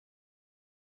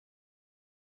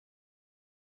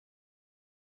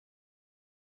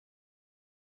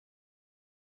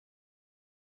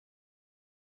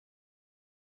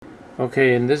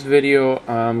Okay, in this video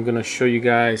I'm gonna show you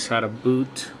guys how to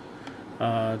boot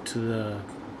to the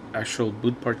actual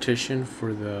boot partition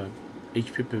for the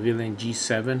HP Pavilon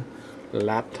G7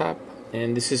 laptop.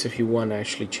 And this is if you want to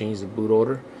actually change the boot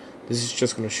order. This is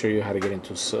just going to show you how to get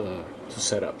into to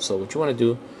setup. So what you want to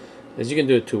do is you can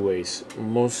do it two ways.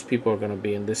 Most people are going to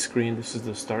be in this screen. This is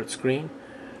the start screen,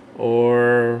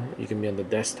 or you can be on the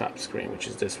desktop screen, which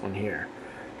is this one here.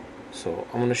 So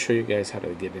I'm going to show you guys how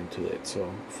to get into it.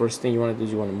 So first thing you want to do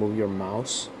is you want to move your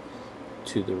mouse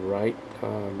to the right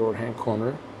lower hand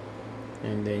corner,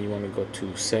 and then you want to go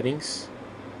to settings,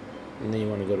 and then you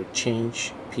want to go to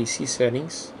change PC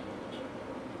settings,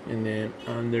 and then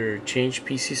under change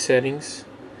PC settings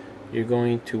you're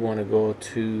going to want to go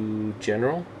to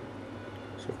general.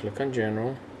 So click on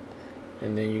general,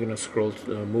 and then you're going to scroll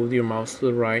to, move your mouse to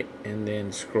the right, and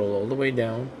then scroll all the way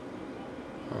down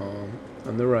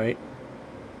on the right,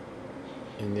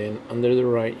 and then under the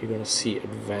right you're going to see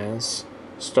advanced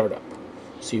startup.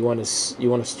 So you want to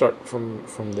start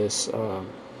from this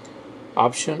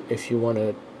option. If you want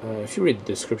to if you read the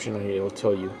description on here, it'll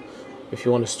tell you if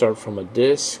you want to start from a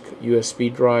disk,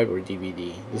 USB drive, or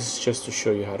DVD. This is just to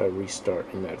show you how to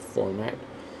restart in that format.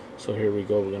 So here we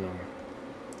go. We're gonna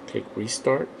click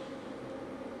restart.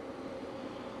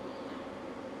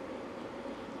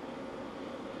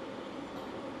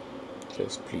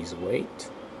 Just please wait.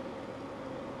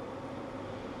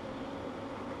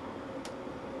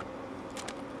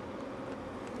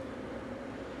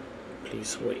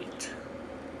 Please wait.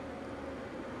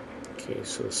 Okay,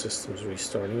 so the system's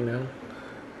restarting now.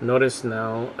 Notice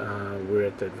now we're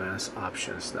at the advanced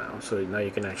options now. So now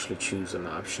you can actually choose an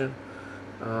option.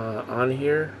 On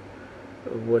here,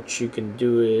 what you can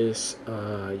do is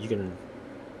you can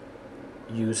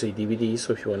use a DVD.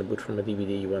 So if you want to boot from a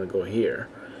DVD, you want to go here.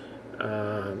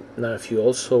 Now if you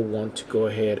also want to go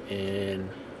ahead and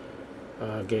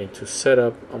get into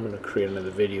setup, I'm going to create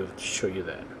another video to show you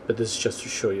that. But this is just to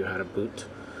show you how to boot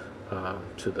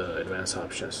to the advanced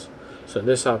options. So in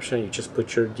this option, you just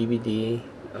put your DVD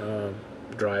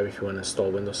drive if you want to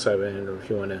install Windows 7, or if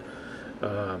you want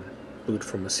to boot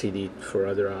from a CD for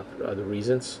other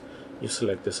reasons. You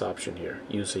select this option here,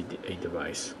 use a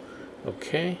device.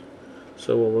 Okay,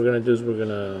 so what we're going to do is we're going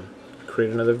to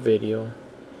create another video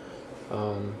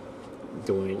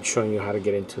showing you how to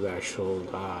get into the actual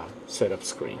setup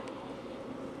screen.